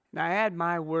Now, I add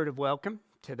my word of welcome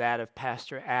to that of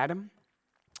Pastor Adam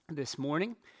this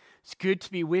morning. It's good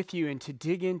to be with you and to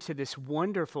dig into this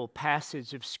wonderful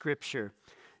passage of Scripture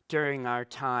during our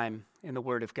time in the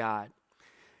Word of God.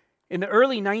 In the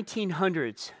early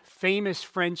 1900s, famous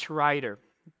French writer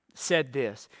said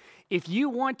this: if you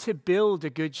want to build a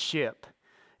good ship,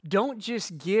 don't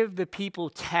just give the people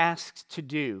tasks to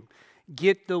do.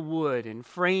 Get the wood and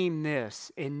frame this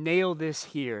and nail this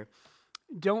here.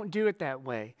 Don't do it that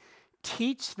way.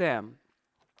 Teach them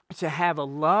to have a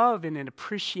love and an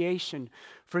appreciation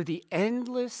for the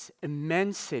endless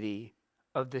immensity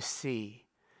of the sea.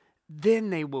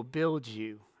 Then they will build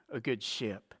you a good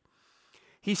ship.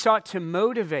 He sought to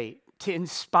motivate, to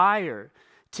inspire,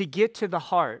 to get to the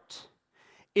heart.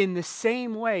 In the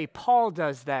same way, Paul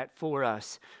does that for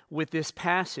us with this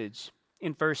passage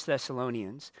in 1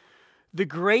 Thessalonians. The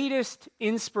greatest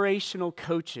inspirational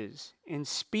coaches and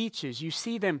speeches, you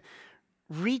see them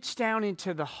reach down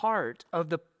into the heart of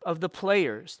the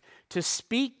players to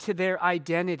speak to their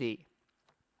identity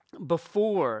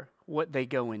before what they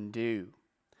go and do.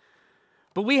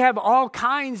 But we have all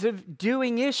kinds of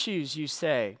doing issues, you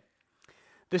say.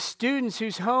 The students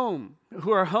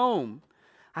who are home,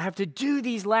 I have to do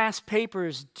these last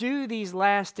papers, do these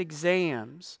last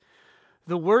exams.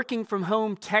 The working from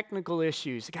home technical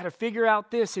issues. I got to figure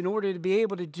out this in order to be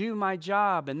able to do my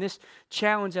job, and this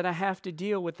challenge that I have to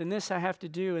deal with, and this I have to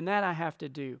do, and that I have to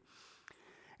do.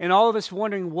 And all of us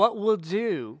wondering what we'll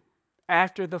do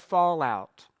after the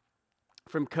fallout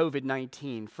from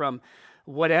COVID-19, from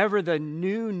whatever the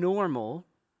new normal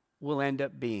will end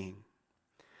up being.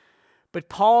 But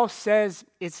Paul says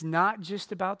it's not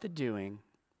just about the doing.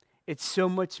 It's so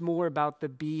much more about the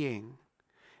being,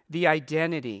 the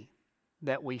identity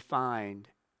that we find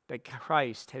that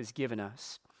Christ has given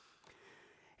us.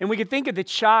 And we can think of the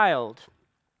child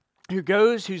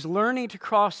who's learning to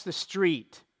cross the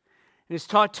street and is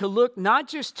taught to look not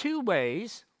just two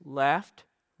ways, left,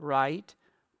 right,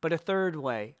 but a third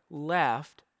way,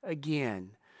 left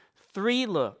again. 3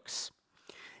 looks.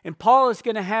 And Paul is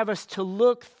going to have us to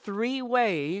look 3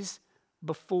 ways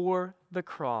before the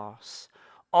cross.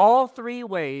 All 3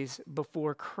 ways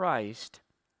before Christ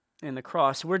and the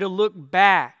cross. We're to look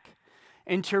back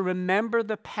and to remember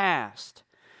the past.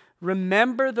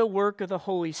 Remember the work of the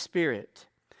Holy Spirit.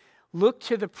 Look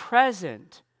to the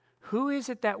present. Who is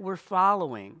it that we're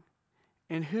following?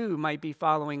 And who might be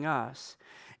following us?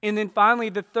 And then finally,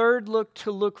 the third look, to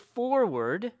look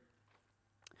forward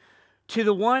to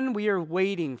the one we are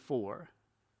waiting for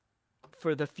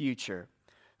the future.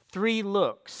 3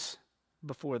 looks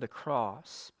before the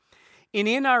cross. And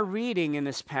in our reading in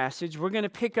this passage, we're going to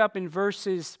pick up in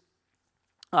verses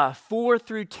 4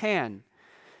 through 10.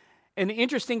 And the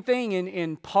interesting thing,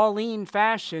 in Pauline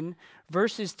fashion,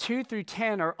 verses 2 through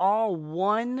 10 are all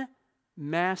one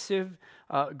massive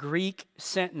Greek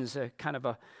sentence,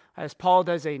 as Paul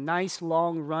does, a nice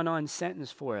long run-on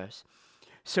sentence for us.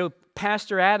 So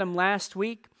Pastor Adam last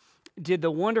week did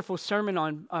the wonderful sermon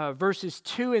on verses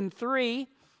 2 and 3,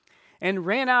 and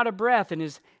ran out of breath and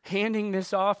is handing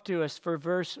this off to us for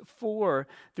verse 4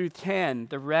 through 10,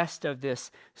 the rest of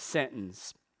this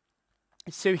sentence.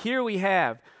 So here we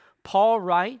have, Paul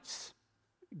writes,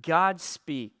 God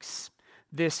speaks,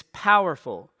 this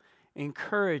powerful,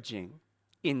 encouraging,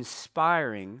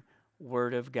 inspiring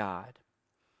Word of God.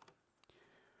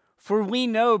 For we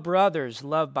know, brothers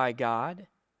loved by God,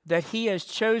 that He has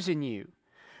chosen you,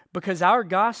 because our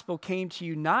gospel came to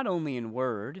you not only in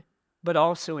word, but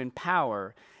also in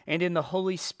power and in the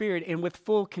Holy Spirit and with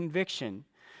full conviction.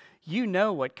 You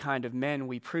know what kind of men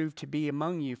we proved to be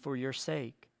among you for your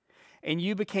sake. And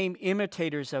you became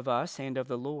imitators of us and of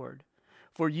the Lord.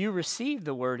 For you received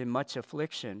the word in much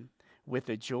affliction with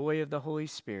the joy of the Holy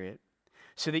Spirit,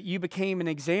 so that you became an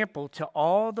example to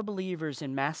all the believers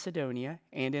in Macedonia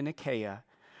and in Achaia.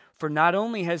 For not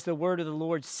only has the word of the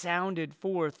Lord sounded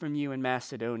forth from you in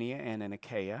Macedonia and in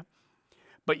Achaia,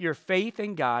 but your faith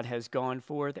in God has gone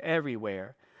forth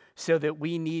everywhere, so that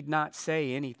we need not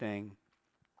say anything.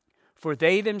 For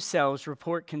they themselves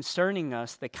report concerning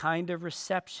us the kind of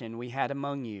reception we had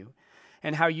among you,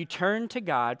 and how you turned to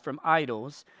God from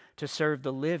idols to serve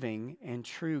the living and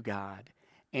true God,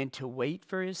 and to wait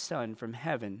for His Son from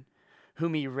heaven,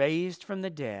 whom He raised from the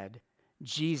dead,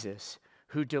 Jesus,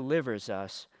 who delivers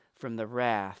us from the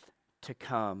wrath to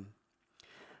come.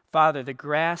 Father, the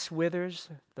grass withers,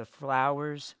 the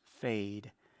flowers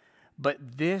fade, but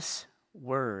this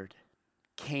word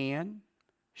can,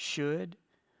 should,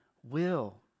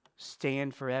 will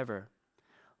stand forever.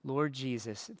 Lord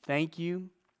Jesus, thank you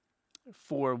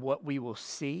for what we will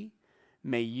see.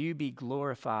 May you be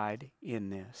glorified in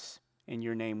this. In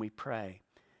your name we pray.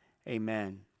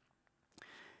 Amen.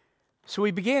 So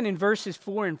we begin in verses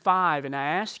 4 and 5, and I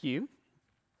ask you,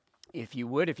 if you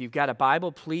would, if you've got a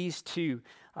Bible, please to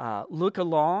look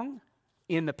along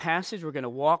in the passage. We're going to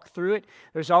walk through it.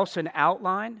 There's also an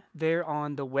outline there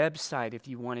on the website if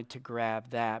you wanted to grab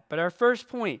that. But our first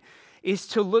point is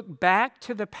to look back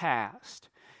to the past.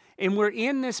 And we're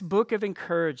in this book of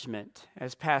encouragement,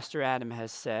 as Pastor Adam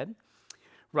has said,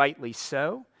 rightly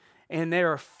so. And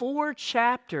there are 4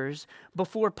 chapters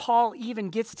before Paul even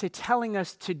gets to telling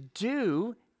us to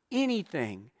do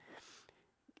anything.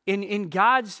 In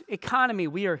God's economy,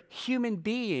 we are human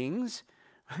beings.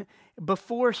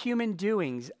 Before human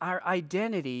doings, our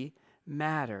identity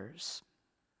matters.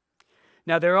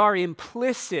 Now, there are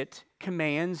implicit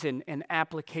commands and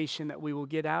application that we will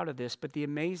get out of this, but the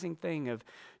amazing thing of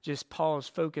just Paul's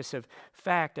focus of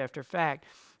fact after fact.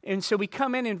 And so we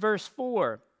come in verse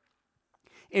 4,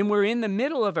 and we're in the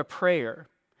middle of a prayer,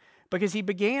 because he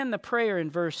began the prayer in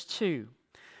verse 2.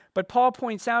 But Paul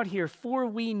points out here, for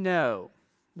we know,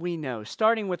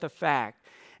 starting with a fact.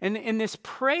 And in this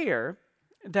prayer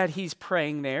that he's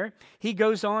praying there, he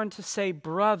goes on to say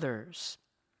brothers.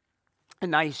 A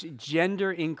nice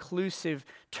gender-inclusive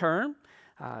term.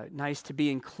 Nice to be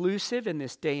inclusive in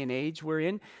this day and age we're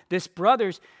in. This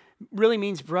brothers really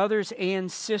means brothers and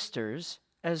sisters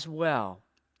as well.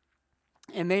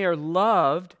 And they are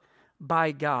loved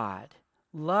by God.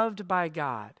 Loved by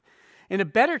God. And a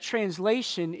better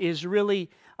translation is really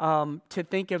to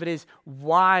think of it as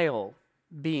while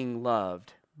being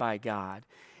loved by God.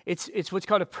 It's what's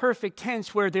called a perfect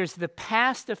tense, where there's the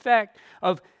past effect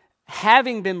of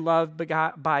having been loved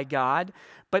by God,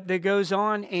 but that goes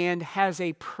on and has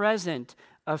a present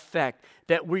effect,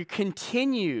 that we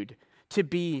continued to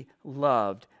be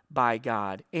loved by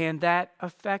God. And that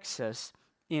affects us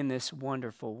in this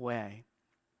wonderful way.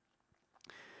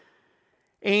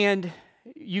 And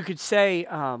you could say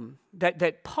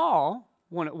that Paul,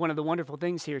 one of the wonderful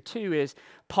things here too is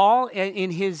Paul,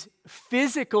 in his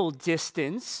physical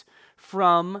distance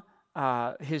from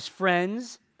his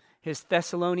friends, his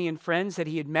Thessalonian friends that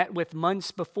he had met with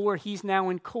months before, he's now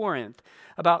in Corinth,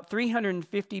 about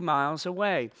 350 miles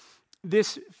away.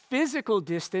 This physical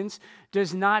distance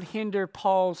does not hinder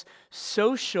Paul's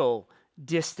social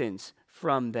distance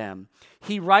from them.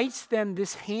 He writes them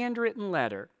this handwritten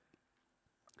letter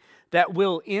that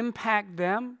will impact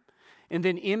them and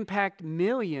then impact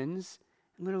millions,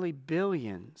 literally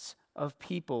billions of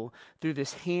people through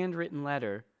this handwritten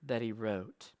letter that he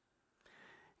wrote.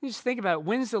 You just think about it.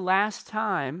 When's the last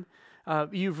time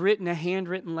you've written a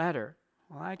handwritten letter?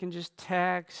 Well, I can just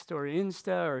text or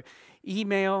Insta or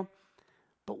email.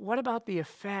 But what about the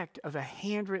effect of a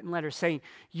handwritten letter saying,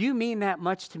 you mean that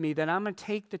much to me that I'm going to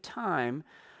take the time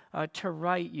to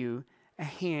write you a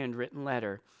handwritten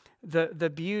letter?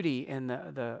 The beauty and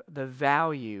the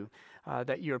value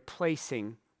that you're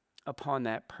placing upon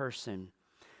that person.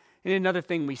 And another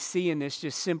thing we see in this,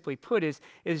 just simply put, is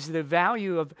the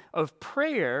value of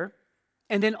prayer,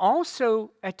 and then also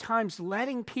at times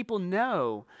letting people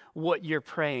know what you're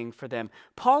praying for them.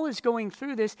 Paul is going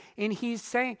through this, and he's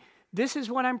saying, this is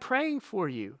what I'm praying for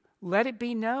you. Let it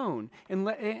be known,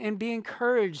 and be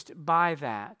encouraged by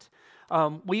that.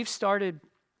 We've started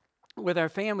with our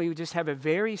family, we just have a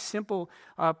very simple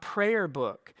prayer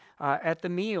book at the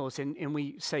meals, and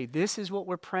we say, this is what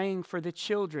we're praying for the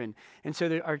children. And so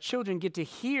that our children get to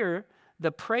hear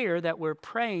the prayer that we're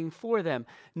praying for them,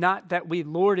 not that we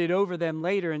lord it over them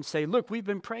later and say, look, we've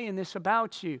been praying this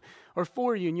about you or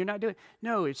for you, and you're not doing it.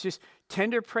 No, it's just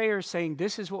tender prayer saying,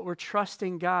 this is what we're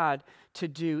trusting God to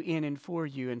do in and for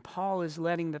you. And Paul is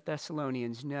letting the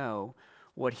Thessalonians know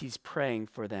what he's praying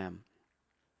for them.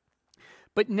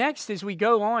 But next, as we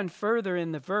go on further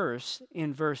in the verse,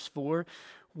 in verse 4,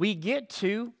 we get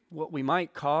to what we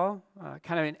might call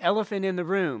kind of an elephant in the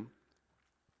room.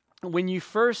 When you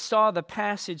first saw the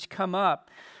passage come up,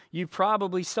 you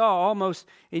probably saw almost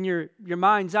in your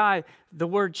mind's eye the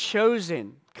word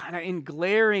chosen, kind of in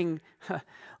glaring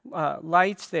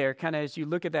lights there. Kind of as you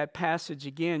look at that passage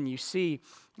again, you see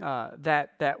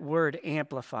that word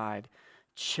amplified,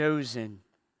 chosen,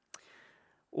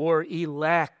 or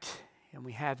elect. And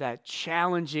we have that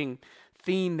challenging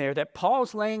theme there that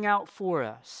Paul's laying out for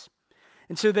us.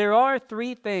 And so there are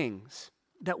 3 things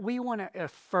that we want to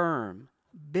affirm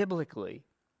biblically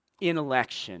in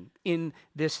election, in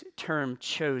this term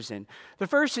chosen. The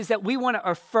first is that we want to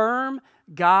affirm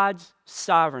God's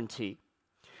sovereignty.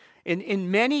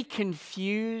 And many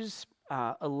confuse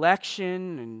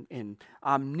election and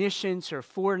omniscience or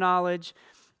foreknowledge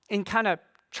and kind of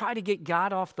try to get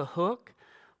God off the hook,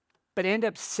 but end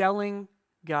up selling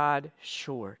God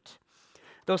short.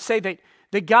 They'll say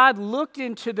that God looked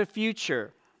into the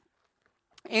future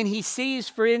and he sees,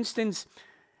 for instance,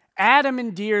 Adam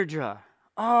and Deirdre.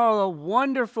 Oh, a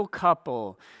wonderful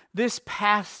couple. This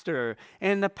pastor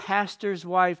and the pastor's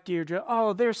wife, Deirdre.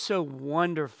 Oh, they're so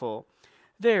wonderful.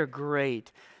 They're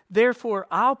great. Therefore,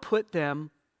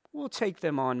 we'll take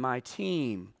them on my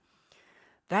team.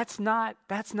 That's not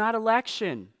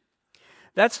election.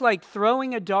 That's like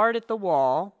throwing a dart at the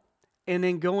wall and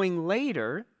then going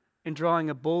later and drawing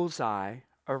a bullseye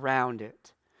around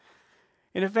it.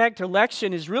 In effect,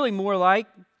 election is really more like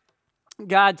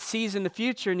God sees in the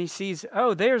future and he sees,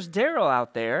 oh, there's Daryl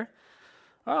out there.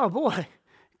 Oh boy,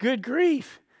 good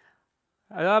grief.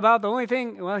 About the only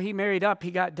thing, well, he married up,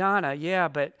 he got Donna, yeah,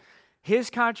 but his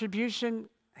contribution,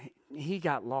 he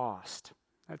got lost.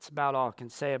 That's about all I can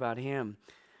say about him.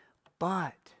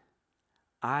 But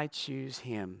I choose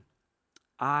him.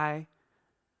 I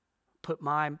put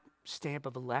my stamp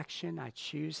of election. I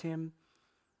choose him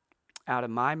out of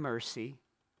my mercy,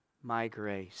 my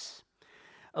grace.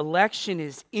 Election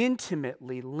is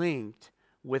intimately linked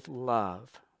with love.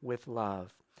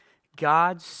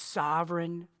 God's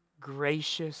sovereign,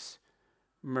 gracious,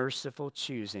 merciful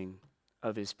choosing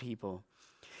of his people.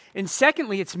 And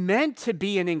secondly, it's meant to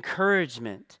be an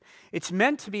encouragement.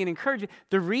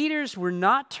 The readers were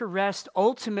not to rest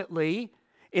ultimately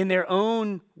in their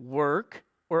own work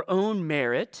or own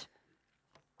merit,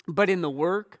 but in the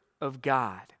work of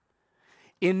God.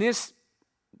 In this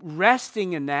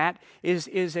resting in that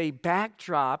is a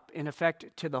backdrop, in effect,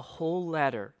 to the whole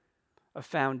letter, a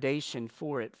foundation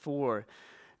for it, for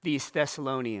these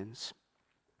Thessalonians.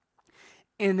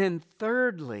 And then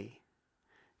thirdly,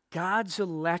 God's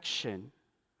election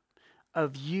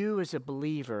of you as a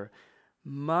believer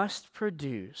must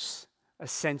produce a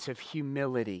sense of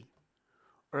humility,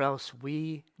 or else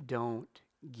we don't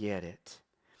get it.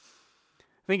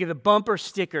 Think of the bumper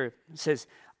sticker that says,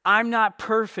 I'm not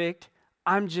perfect,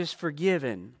 I'm just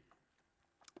forgiven.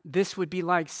 This would be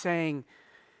like saying,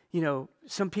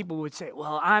 some people would say,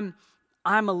 well, I'm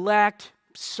elect,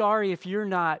 sorry if you're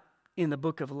not in the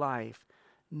book of life.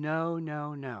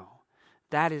 No.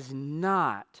 That is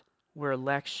not where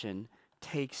election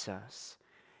takes us.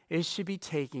 It should be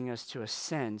taking us to a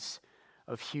sense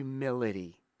of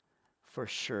humility, for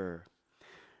sure.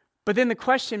 But then the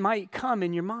question might come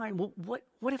in your mind, well,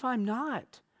 what if I'm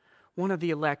not one of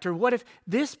the elect? Or what if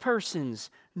this person's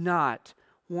not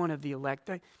one of the elect?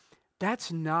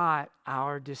 That's not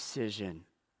our decision.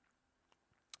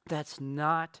 That's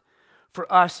not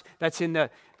for us. That's in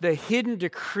the hidden,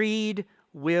 decreed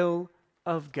will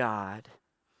of God.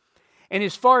 And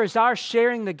as far as our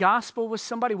sharing the gospel with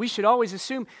somebody, we should always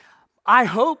assume, I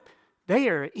hope they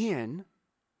are in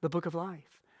the book of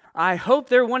life. I hope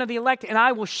they're one of the elect, and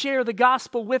I will share the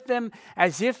gospel with them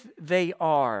as if they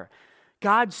are.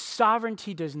 God's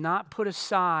sovereignty does not put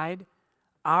aside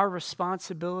our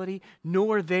responsibility,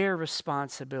 nor their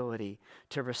responsibility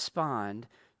to respond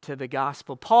to the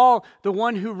gospel. Paul, the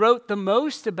one who wrote the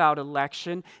most about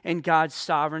election and God's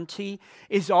sovereignty,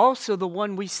 is also the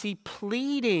one we see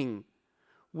pleading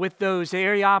with those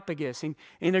Areopagus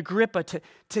and Agrippa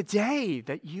today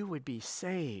that you would be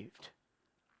saved.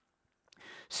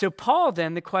 So Paul,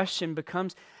 then, the question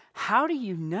becomes, how do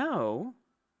you know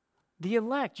the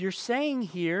elect? You're saying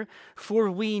here, for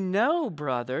we know,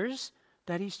 brothers,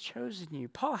 that he's chosen you.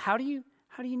 Paul, how do you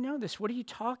know this? What are you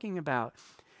talking about?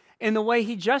 And the way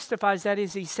he justifies that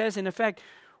is he says, in effect,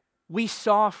 we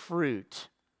saw fruit.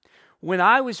 When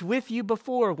I was with you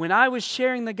before, when I was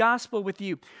sharing the gospel with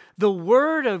you, the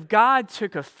word of God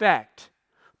took effect.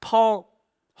 Paul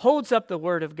holds up the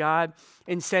word of God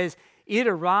and says, it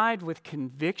arrived with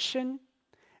conviction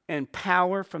and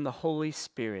power from the Holy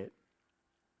Spirit.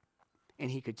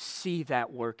 And he could see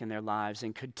that work in their lives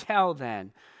and could tell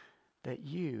then that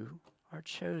you are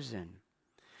chosen.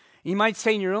 You might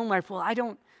say in your own life, well, I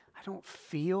don't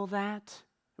feel that.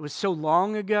 It was so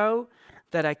long ago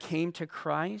that I came to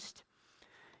Christ.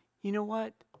 You know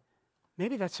what?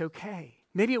 Maybe that's okay.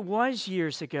 Maybe it was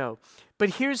years ago. But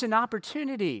here's an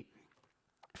opportunity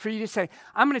for you to say,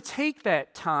 I'm going to take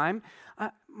that time.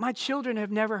 My children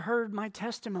have never heard my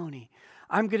testimony.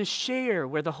 I'm going to share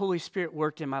where the Holy Spirit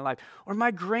worked in my life. Or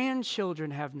my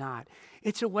grandchildren have not.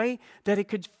 It's a way that it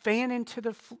could fan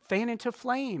into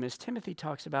flame, as Timothy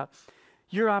talks about.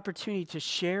 Your opportunity to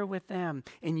share with them,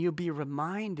 and you'll be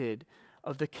reminded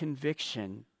of the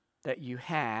conviction that you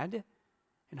had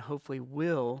and hopefully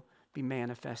will be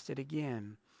manifested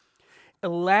again.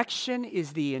 Election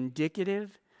is the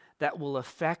indicative that will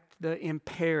affect the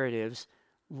imperatives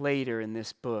later in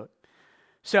this book.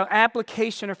 So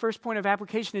application, our first point of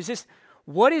application is this: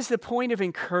 what is the point of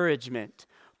encouragement?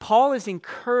 Paul is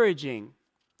encouraging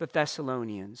the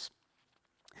Thessalonians.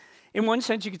 In one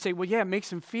sense, you could say, well, yeah, it makes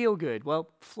them feel good. Well,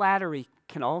 flattery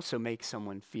can also make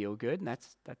someone feel good, and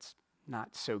that's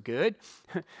not so good.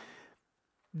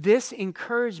 This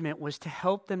encouragement was to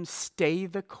help them stay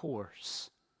the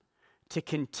course, to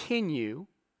continue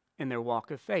in their walk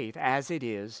of faith, as it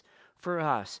is for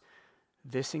us.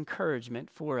 This encouragement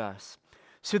for us.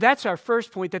 So that's our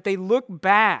first point, that they look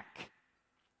back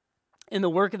in the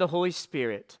work of the Holy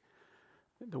Spirit,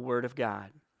 the Word of God.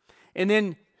 And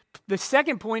then the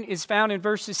second point is found in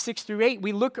verses 6 through 8.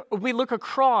 We look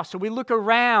across, or we look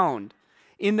around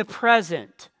in the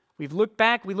present. We've looked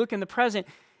back, we look in the present,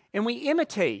 and we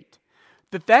imitate.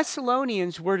 The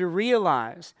Thessalonians were to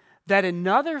realize that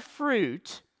another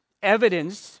fruit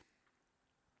evidenced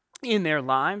in their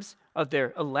lives of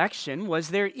their election was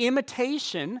their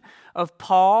imitation of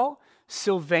Paul,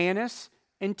 Silvanus,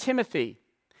 and Timothy.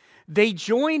 They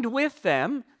joined with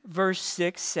them, verse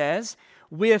 6 says,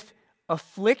 with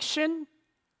affliction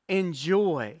and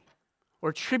joy,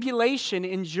 or tribulation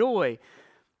and joy.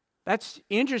 That's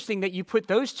interesting that you put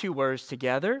those two words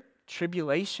together,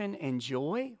 tribulation and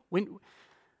joy.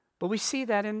 But we see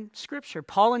that in Scripture.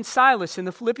 Paul and Silas in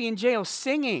the Philippian jail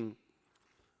singing,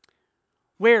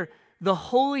 where the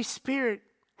Holy Spirit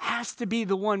has to be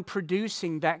the one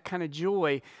producing that kind of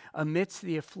joy amidst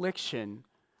the affliction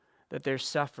that they're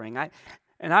suffering.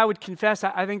 I would confess,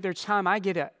 I think there's time I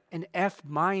get an F-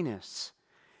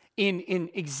 in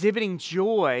exhibiting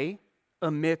joy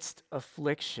amidst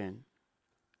affliction.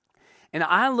 And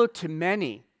I look to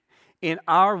many in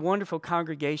our wonderful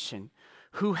congregation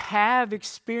who have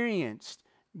experienced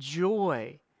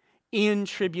joy in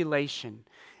tribulation,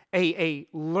 a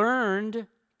learned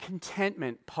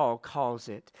contentment, Paul calls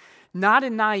it. Not a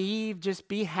naive, just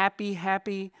be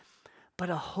happy, but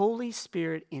a Holy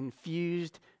Spirit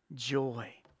infused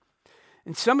joy.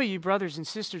 And some of you brothers and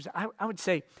sisters, I would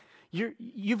say,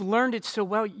 you've learned it so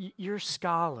well, you're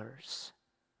scholars.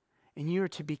 And you are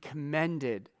to be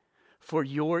commended for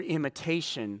your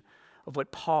imitation of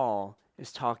what Paul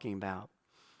is talking about.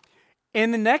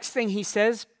 And the next thing he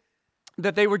says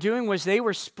that they were doing was they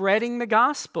were spreading the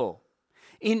gospel.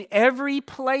 In every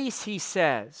place, he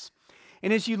says.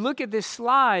 And as you look at this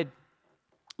slide,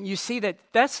 you see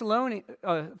that Thessaloniki,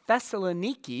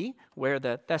 where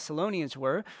the Thessalonians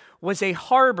were, was a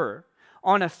harbor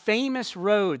on a famous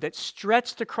road that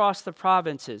stretched across the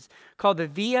provinces called the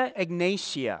Via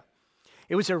Egnatia.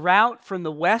 It was a route from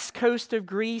the west coast of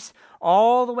Greece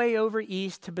all the way over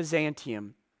east to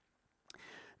Byzantium.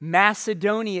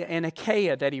 Macedonia and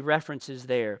Achaia that he references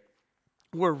there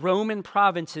were Roman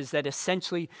provinces that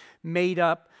essentially made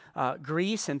up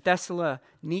Greece, and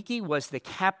Thessaloniki was the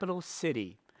capital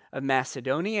city of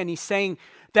Macedonia. And he's saying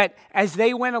that as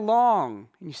they went along,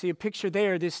 and you see a picture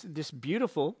there, this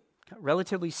beautiful,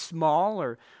 relatively small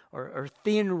or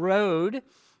thin road,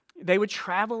 they would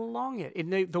travel along it.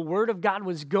 And the word of God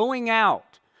was going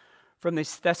out from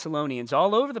the Thessalonians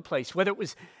all over the place, whether it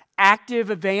was active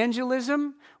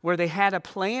evangelism, where they had a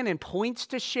plan and points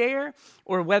to share,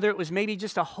 or whether it was maybe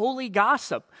just a holy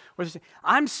gossip, where they say,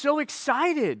 I'm so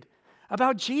excited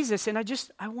about Jesus, and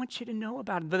I want you to know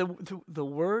about him. The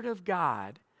word of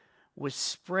God was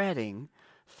spreading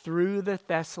through the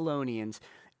Thessalonians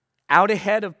out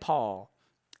ahead of Paul,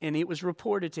 and it was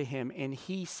reported to him, and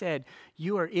he said,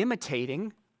 you are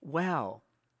imitating well.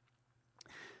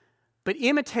 But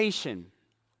imitation,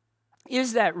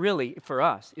 is that really, for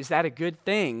us, is that a good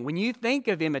thing? When you think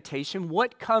of imitation,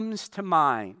 what comes to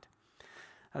mind?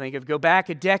 I think if go back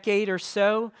a decade or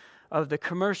so of the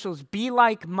commercials, be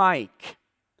like Mike.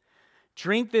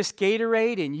 Drink this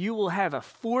Gatorade and you will have a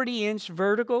 40-inch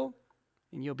vertical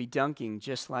and you'll be dunking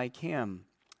just like him,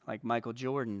 like Michael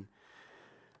Jordan.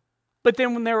 But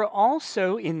then when there were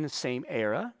also in the same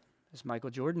era as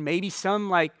Michael Jordan, maybe some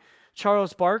like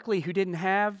Charles Barkley who didn't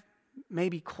have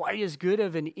maybe quite as good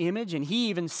of an image, and he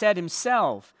even said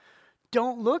himself,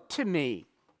 don't look to me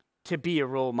to be a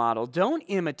role model. Don't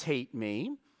imitate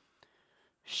me.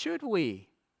 Should we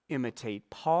imitate?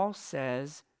 Paul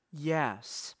says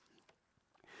yes.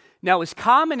 Now, it was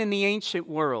common in the ancient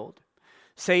world,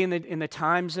 say in the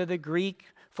times of the Greek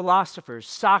philosophers,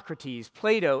 Socrates,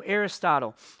 Plato,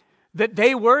 Aristotle, that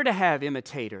they were to have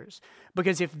imitators.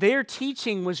 Because if their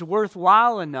teaching was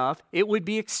worthwhile enough, it would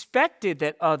be expected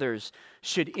that others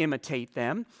should imitate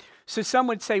them. So some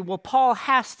would say, well, Paul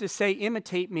has to say,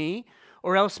 imitate me,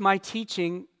 or else my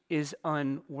teaching is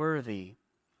unworthy.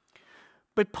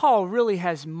 But Paul really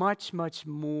has much, much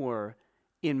more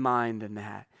in mind than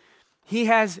that. He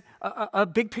has a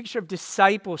big picture of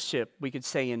discipleship, we could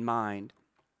say, in mind.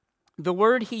 The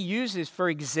word he uses for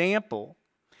example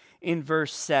in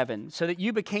verse 7, so that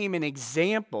you became an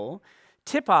example,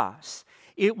 typos.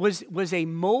 It was a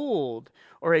mold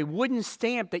or a wooden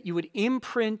stamp that you would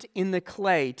imprint in the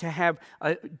clay to have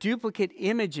duplicate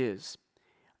images,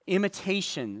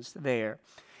 imitations there.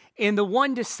 And the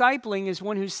one discipling is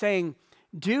one who's saying,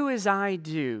 do as I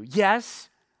do. Yes,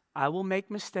 I will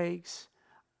make mistakes.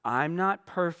 I'm not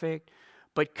perfect,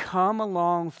 but come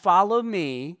along, follow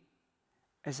me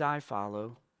as I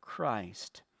follow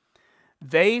Christ.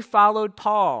 They followed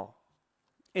Paul,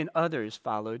 and others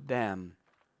followed them.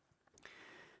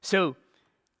 So,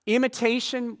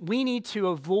 imitation, we need to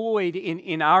avoid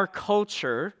in our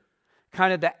culture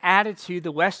kind of the attitude,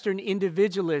 the Western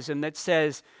individualism that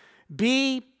says,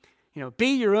 be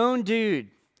your own dude.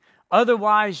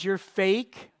 Otherwise, you're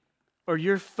fake or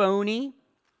you're phony.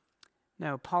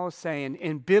 No, Paul's saying,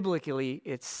 and biblically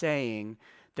it's saying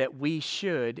that we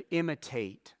should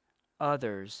imitate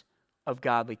others of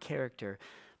godly character.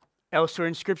 Elsewhere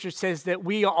in Scripture it says that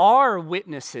we are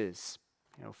witnesses,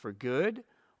 for good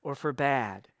or for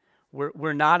bad.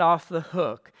 We're not off the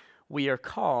hook. We are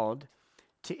called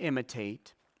to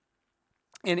imitate.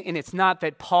 And it's not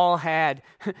that Paul had,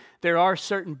 there are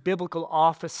certain biblical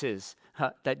offices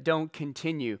that don't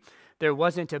continue. There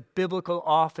wasn't a biblical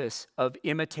office of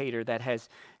imitator that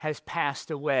has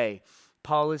passed away.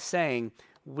 Paul is saying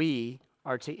we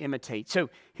are to imitate. So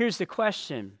here's the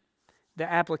question,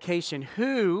 the application.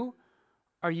 Who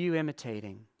are you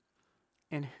imitating?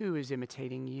 And who is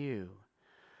imitating you?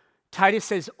 Titus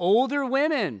says, older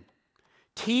women,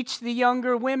 teach the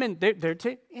younger women. They're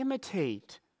to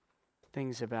imitate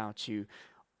things about you.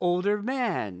 Older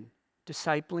men,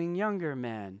 discipling younger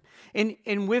men.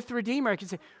 And with Redeemer, I can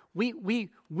say, we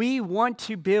want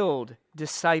to build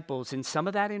disciples, and some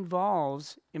of that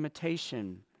involves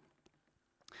imitation.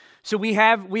 So we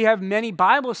have many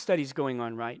Bible studies going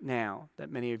on right now that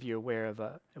many of you are aware of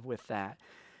with that.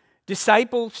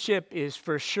 Discipleship is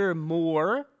for sure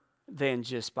more than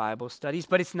just Bible studies,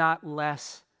 but it's not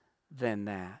less than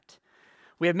that.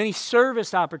 We have many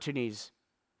service opportunities.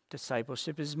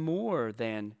 Discipleship is more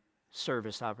than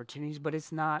service opportunities, but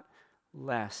it's not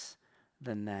less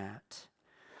than that.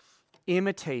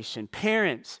 Imitation.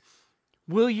 Parents,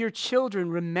 will your children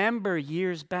remember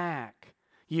years back,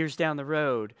 years down the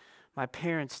road, my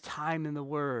parents' time in the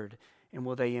Word, and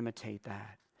will they imitate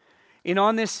that? And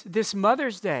on this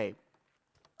Mother's Day,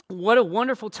 what a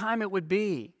wonderful time it would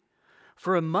be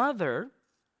for a mother,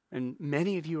 and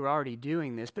many of you are already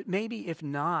doing this, but maybe if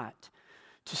not,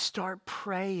 to start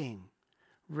praying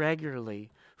regularly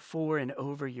for and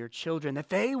over your children, that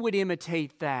they would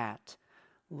imitate that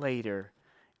later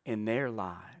in their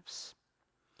lives.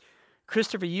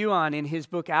 Christopher Yuan, in his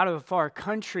book Out of a Far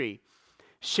Country,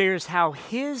 shares how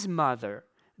his mother,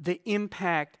 the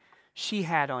impact she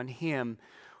had on him,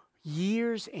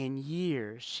 years and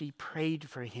years she prayed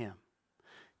for him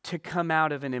to come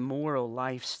out of an immoral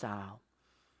lifestyle,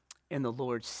 and the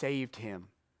Lord saved him.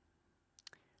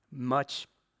 Much,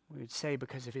 we would say,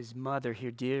 because of his mother,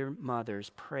 her dear mother's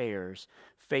prayers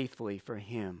faithfully for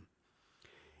him.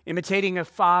 Imitating a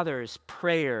father's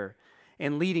prayer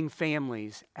and leading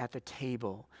families at the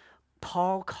table.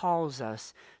 Paul calls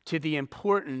us to the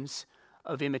importance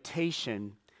of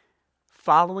imitation,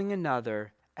 following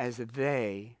another as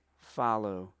they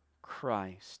follow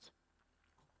Christ.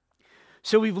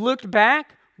 So we've looked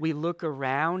back, we look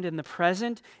around in the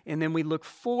present, and then we look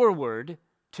forward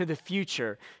to the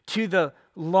future, to the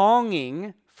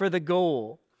longing for the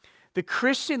goal. The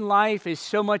Christian life is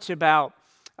so much about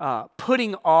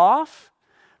putting off,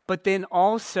 but then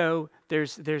also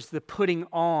there's the putting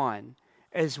on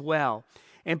as well.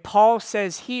 And Paul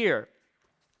says here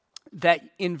that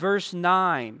in verse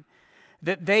 9,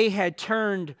 that they had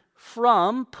turned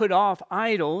from, put off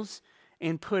idols,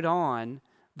 and put on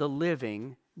the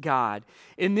living God.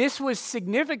 And this was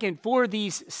significant for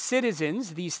these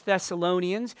citizens, these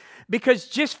Thessalonians, because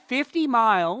just 50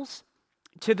 miles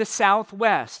to the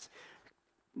southwest,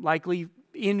 likely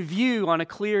in view on a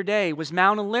clear day, was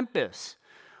Mount Olympus,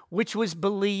 which was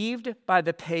believed by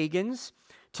the pagans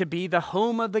to be the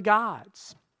home of the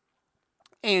gods.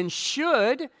 And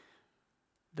should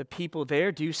the people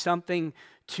there do something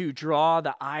to draw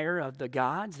the ire of the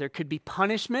gods, there could be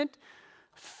punishment,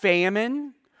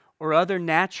 famine, or other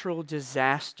natural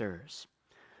disasters.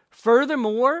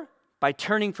 Furthermore, by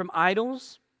turning from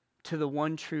idols to the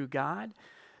one true God,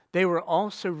 they were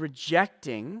also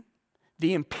rejecting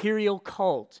the imperial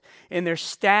cult and their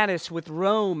status with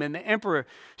Rome and the emperor.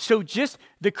 So just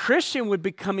the Christian would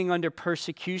be coming under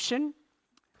persecution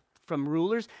from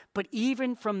rulers, but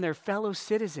even from their fellow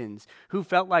citizens who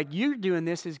felt like you're doing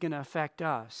this is going to affect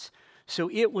us. So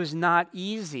it was not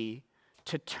easy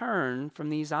to turn from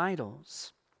these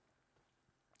idols.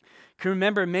 I can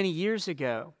remember many years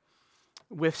ago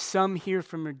with some here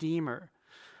from Redeemer,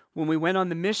 when we went on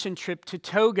the mission trip to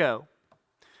Togo,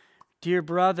 dear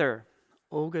brother,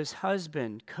 Olga's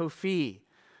husband, Kofi,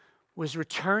 was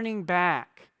returning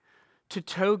back to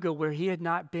Togo where he had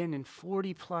not been in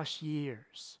 40 plus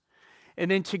years.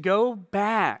 And then to go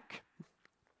back,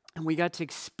 and we got to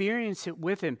experience it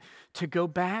with him, to go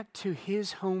back to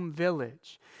his home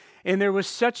village. And there was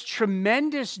such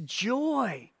tremendous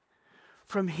joy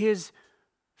from his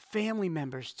family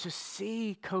members to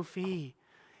see Kofi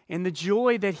and the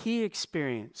joy that he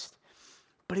experienced.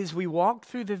 But as we walked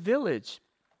through the village,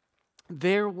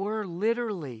 there were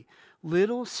literally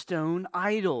little stone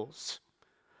idols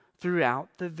throughout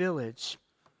the village.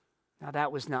 Now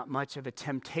that was not much of a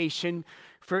temptation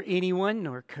for anyone,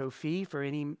 nor Kofi for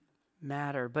any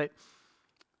matter. But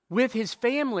with his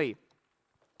family,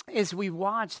 as we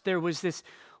watched, there was this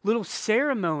little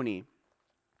ceremony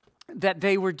that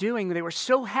they were doing. They were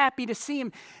so happy to see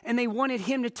him, and they wanted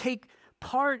him to take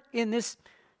part in this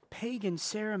pagan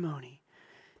ceremony.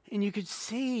 And you could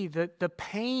see the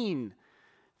pain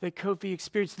that Kofi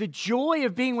experienced, the joy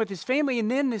of being with his family, and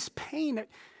then this pain that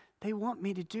they want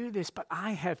me to do this, but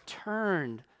I have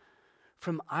turned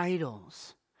from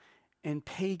idols and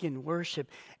pagan worship,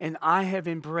 and I have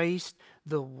embraced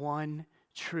the one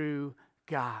true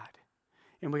God.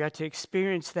 And we got to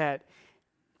experience that,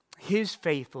 his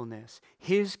faithfulness,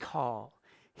 his call,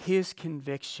 his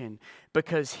conviction,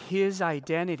 because his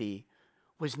identity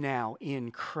was now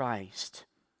in Christ,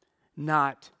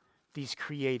 not these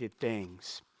created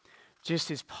things. Just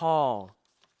as Paul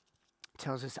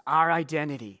tells us our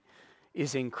identity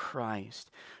is in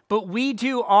Christ. But we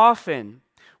do often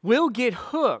will get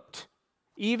hooked,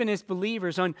 even as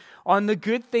believers, on the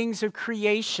good things of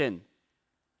creation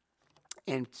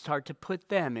and start to put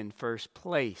them in first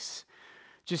place.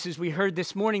 Just as we heard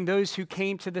this morning, those who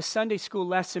came to the Sunday school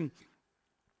lesson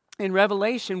in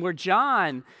Revelation, where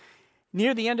John,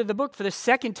 near the end of the book, for the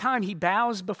second time, he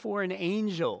bows before an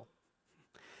angel,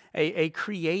 a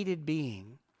created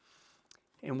being.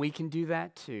 And we can do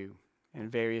that too in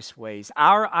various ways.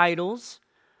 Our idols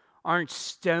aren't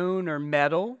stone or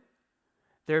metal,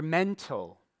 they're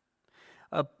mental.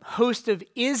 A host of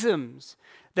isms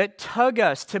that tug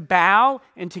us to bow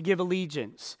and to give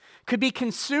allegiance. Could be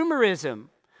consumerism.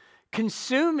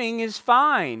 Consuming is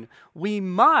fine. We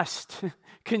must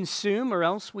consume or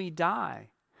else we die.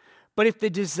 But if the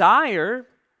desire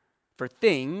for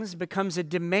things becomes a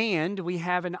demand, we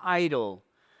have an idol.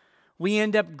 We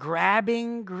end up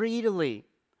grabbing greedily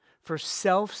for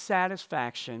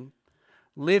self-satisfaction,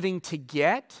 living to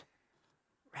get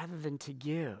rather than to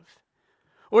give.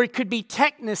 Or it could be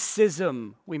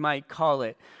technicism, we might call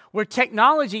it, where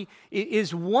technology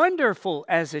is wonderful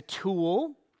as a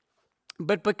tool,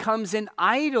 but becomes an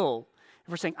idol.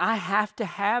 We're saying, I have to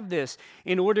have this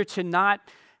in order to not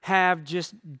have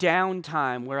just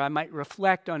downtime where I might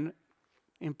reflect on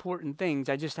important things.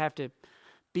 I just have to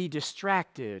be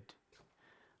distracted.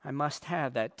 I must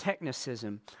have that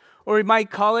technicism. Or we might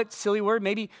call it, silly word,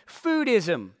 maybe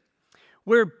foodism,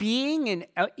 where being and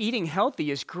eating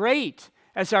healthy is great,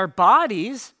 as our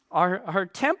bodies are our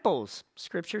temples,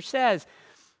 Scripture says.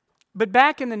 But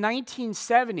back in the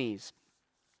 1970s,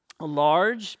 a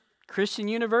large Christian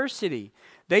university,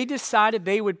 they decided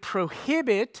they would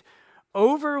prohibit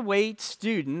overweight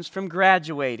students from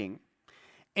graduating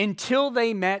until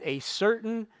they met a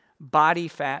certain body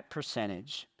fat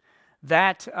percentage.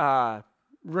 That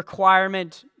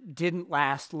requirement didn't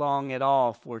last long at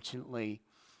all, fortunately.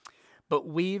 But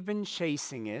we've been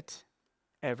chasing it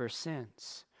ever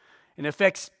since. It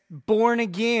affects born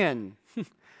again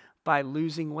by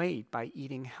losing weight, by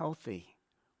eating healthy.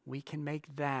 We can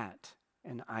make that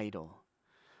an idol.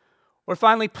 Or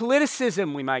finally,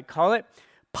 politicism, we might call it.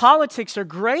 Politics are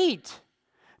great.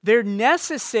 They're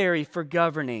necessary for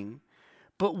governing,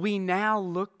 but we now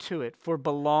look to it for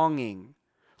belonging,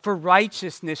 for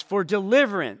righteousness, for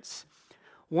deliverance.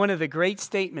 One of the great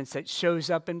statements that shows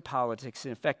up in politics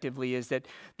effectively is that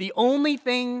the only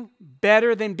thing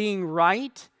better than being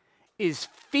right is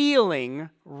feeling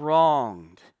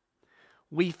wronged.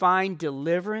 We find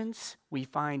deliverance, we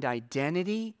find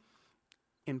identity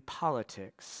in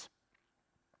politics.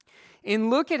 And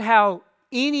look at how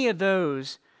any of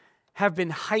those have been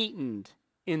heightened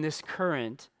in this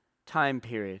current time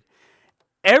period.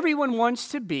 Everyone wants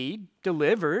to be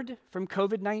delivered from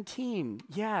COVID-19,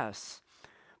 yes.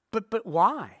 But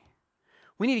why?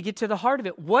 We need to get to the heart of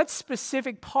it. What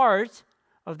specific part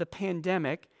of the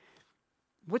pandemic,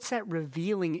 what's that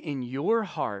revealing in your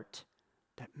heart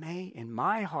in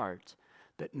my heart,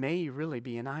 that may really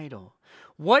be an idol?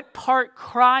 What part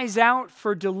cries out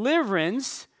for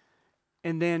deliverance,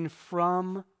 and then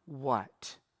from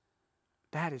what?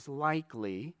 That is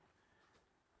likely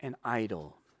an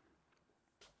idol.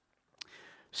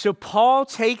 So Paul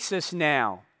takes us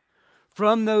now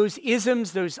from those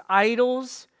isms, those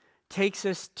idols, takes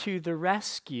us to the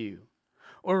rescue,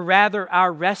 or rather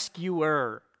our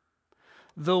rescuer,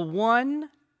 the one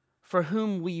for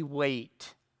whom we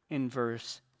wait in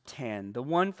verse 10, the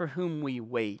one for whom we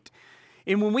wait.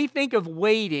 And when we think of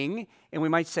waiting, and we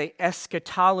might say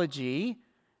eschatology,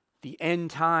 the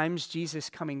end times, Jesus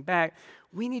coming back,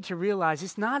 we need to realize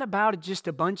it's not about just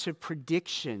a bunch of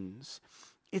predictions.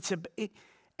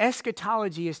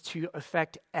 Eschatology is to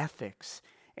affect ethics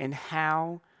and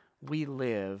how we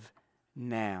live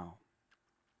now.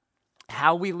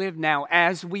 How we live now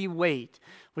as we wait.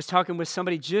 I was talking with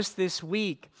somebody just this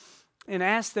week and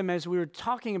asked them as we were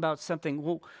talking about something,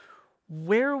 well,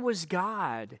 where was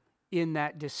God in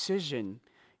that decision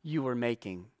you were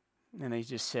making? And they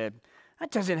just said, that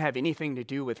doesn't have anything to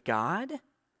do with God.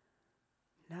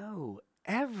 No,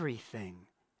 everything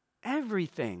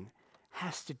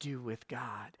has to do with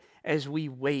God as we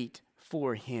wait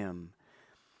for Him.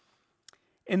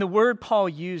 And the word Paul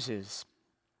uses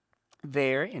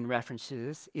there in reference to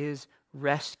this is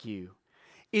rescue.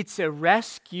 It's a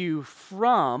rescue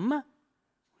from,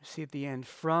 see at the end,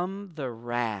 from the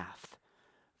wrath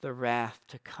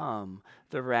to come,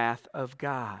 the wrath of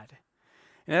God.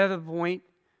 Another point,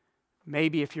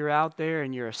 maybe if you're out there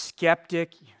and you're a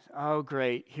skeptic, oh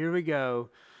great, here we go,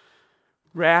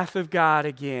 wrath of God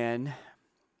again.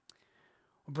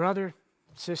 Brother,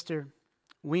 sister,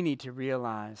 we need to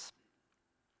realize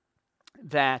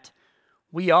that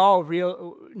we all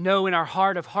know in our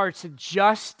heart of hearts that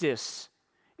justice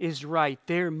is right.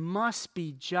 There must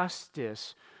be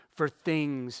justice for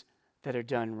things that are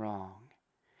done wrong.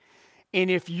 And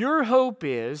if your hope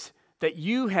is that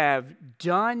you have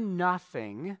done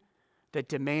nothing that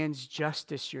demands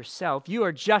justice yourself, you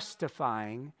are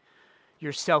justifying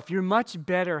yourself. Your much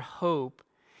better hope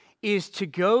is to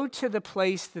go to the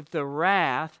place that the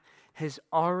wrath has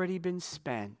already been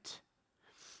spent.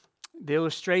 The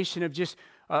illustration of just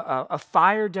a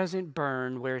fire doesn't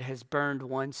burn where it has burned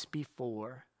once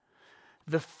before.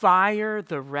 The fire,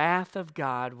 the wrath of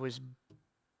God was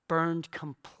burned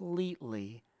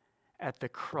completely at the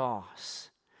cross.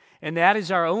 And that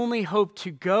is our only hope, to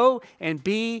go and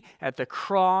be at the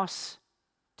cross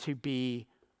to be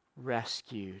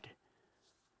rescued.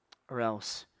 Or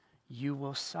else you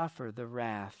will suffer the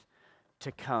wrath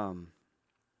to come.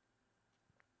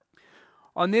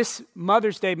 On this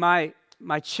Mother's Day, my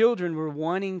children were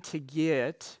wanting to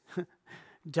get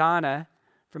Donna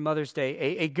for Mother's Day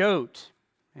a goat,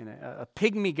 and a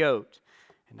pygmy goat,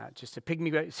 and not just a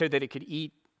pygmy goat, so that it could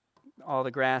eat all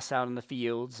the grass out in the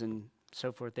fields and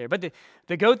so forth there. But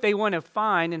the goat they want to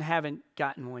find, and haven't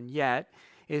gotten one yet,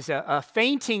 is a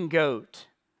fainting goat.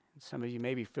 Some of you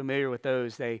may be familiar with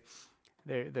those. The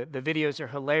videos are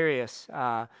hilarious,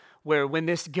 where when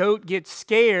this goat gets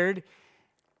scared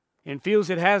and feels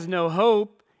it has no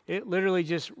hope, it literally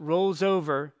just rolls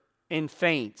over and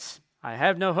faints. I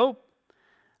have no hope.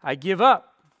 I give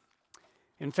up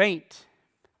and faint.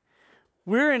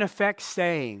 We're in effect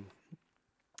saying,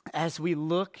 as we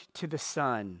look to the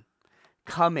Son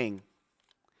coming,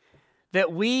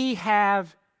 that we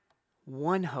have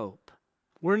one hope.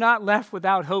 We're not left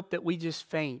without hope that we just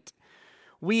faint.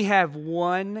 We have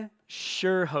one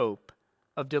sure hope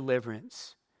of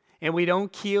deliverance. And we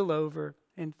don't keel over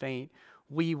and faint.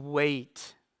 We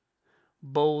wait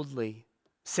boldly,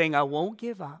 saying, I won't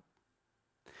give up.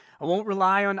 I won't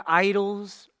rely on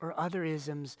idols or other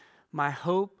isms. My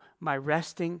hope, my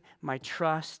resting, my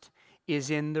trust is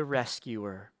in the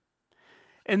rescuer.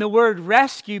 And the word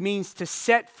rescue means to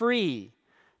set free,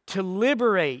 to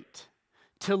liberate,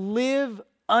 to live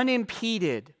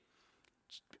unimpeded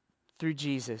through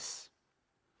Jesus,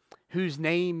 whose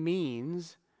name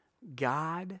means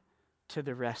God to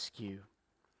the rescue.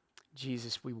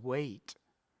 Jesus, we wait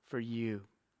for you.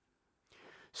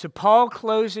 So Paul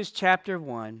closes chapter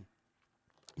 1.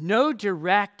 No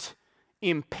direct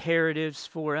imperatives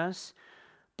for us,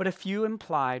 but a few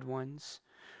implied ones.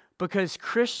 Because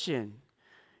Christian,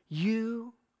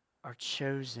 you are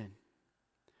chosen.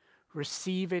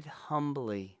 Receive it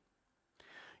humbly.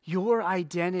 Your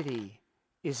identity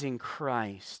is in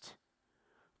Christ.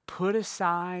 Put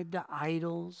aside the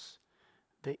idols,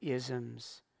 the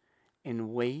isms, and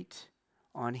wait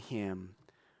on Him.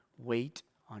 Wait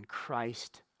on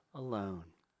Christ alone.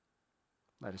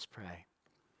 Let us pray.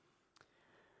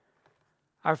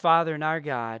 Our Father and our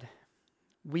God,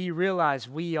 we realize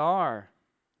we are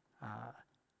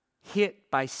hit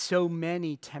by so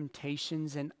many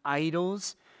temptations and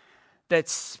idols that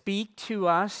speak to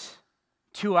us,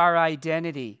 to our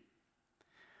identity.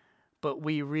 But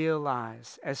we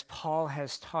realize, as Paul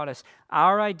has taught us,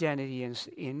 our identity is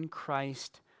in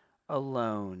Christ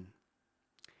alone,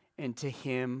 and to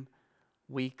him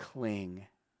we cling.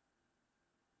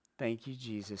 Thank you,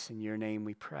 Jesus. In your name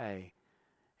we pray.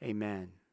 Amen.